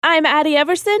I'm Addie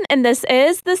Everson, and this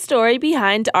is The Story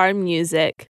Behind Our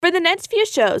Music. For the next few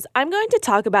shows, I'm going to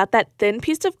talk about that thin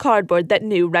piece of cardboard that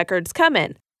new records come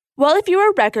in. Well, if you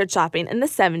were record shopping in the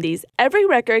 70s, every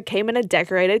record came in a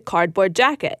decorated cardboard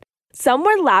jacket. Some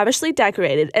were lavishly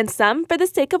decorated, and some, for the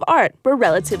sake of art, were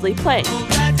relatively plain.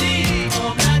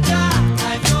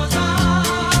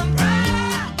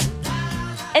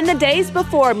 In the days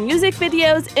before music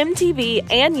videos, MTV,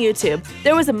 and YouTube,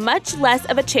 there was much less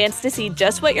of a chance to see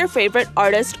just what your favorite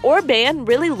artist or band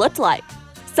really looked like.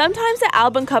 Sometimes the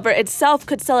album cover itself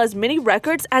could sell as many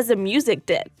records as the music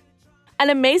did. An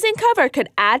amazing cover could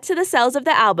add to the sales of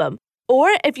the album,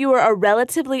 or if you were a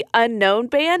relatively unknown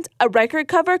band, a record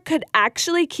cover could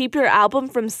actually keep your album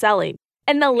from selling.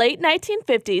 In the late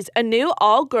 1950s, a new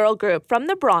all-girl group from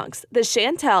the Bronx, the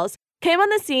Chantels, came on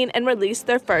the scene and released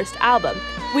their first album,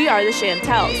 We Are the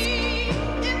Chantels.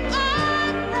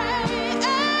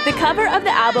 The cover of the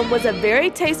album was a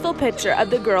very tasteful picture of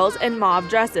the girls in mauve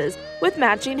dresses with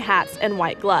matching hats and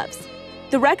white gloves.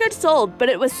 The record sold, but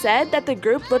it was said that the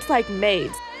group looked like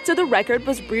maids, so the record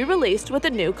was re-released with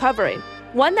a new covering,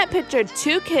 one that pictured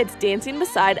two kids dancing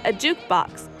beside a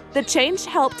jukebox. The change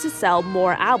helped to sell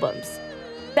more albums.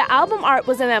 The album art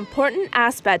was an important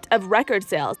aspect of record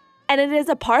sales, and it is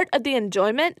a part of the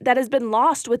enjoyment that has been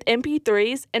lost with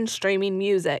MP3s and streaming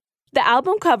music. The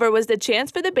album cover was the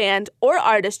chance for the band or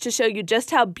artist to show you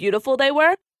just how beautiful they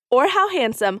were, or how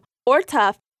handsome, or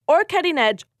tough, or cutting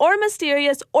edge, or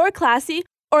mysterious, or classy,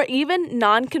 or even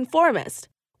nonconformist.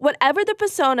 Whatever the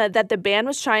persona that the band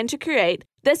was trying to create,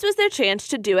 this was their chance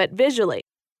to do it visually.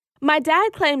 My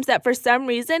dad claims that for some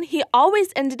reason, he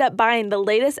always ended up buying the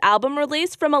latest album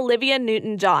release from Olivia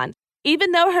Newton-John,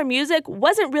 even though her music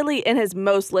wasn't really in his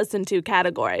most listened to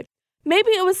category.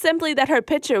 Maybe it was simply that her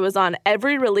picture was on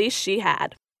every release she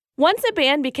had. Once a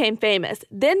band became famous,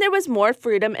 then there was more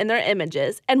freedom in their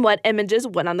images and what images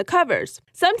went on the covers.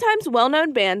 Sometimes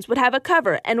well-known bands would have a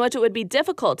cover in which it would be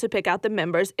difficult to pick out the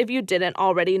members if you didn't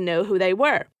already know who they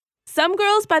were. Some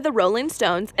Girls by the Rolling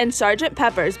Stones and Sgt.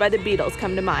 Pepper's by the Beatles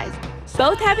come to mind,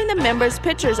 both having the members'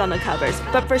 pictures on the covers,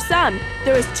 but for some,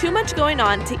 there was too much going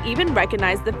on to even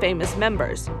recognize the famous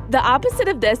members. The opposite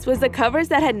of this was the covers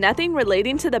that had nothing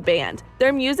relating to the band,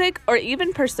 their music, or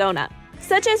even persona,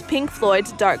 such as Pink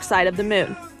Floyd's Dark Side of the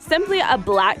Moon, simply a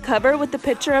black cover with the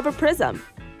picture of a prism.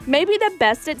 Maybe the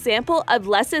best example of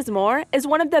less is more is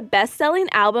one of the best-selling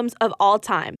albums of all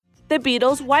time, the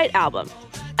Beatles' White Album,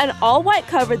 an all-white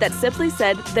cover that simply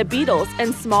said The Beatles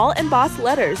in small embossed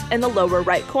letters in the lower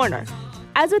right corner.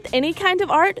 As with any kind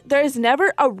of art, there is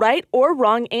never a right or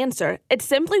wrong answer. It's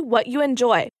simply what you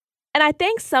enjoy. And I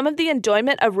think some of the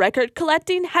enjoyment of record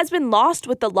collecting has been lost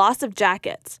with the loss of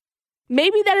jackets.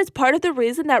 Maybe that is part of the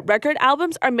reason that record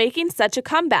albums are making such a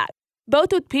comeback,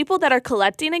 both with people that are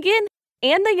collecting again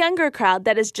and the younger crowd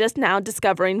that is just now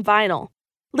discovering vinyl.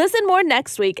 Listen more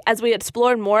next week as we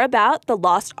explore more about the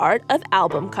lost art of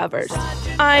album covers.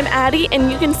 I'm Addie, and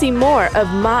you can see more of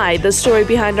The Story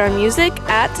Behind Our Music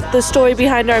at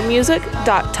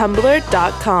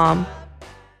thestorybehindOurmusic.tumblr.com.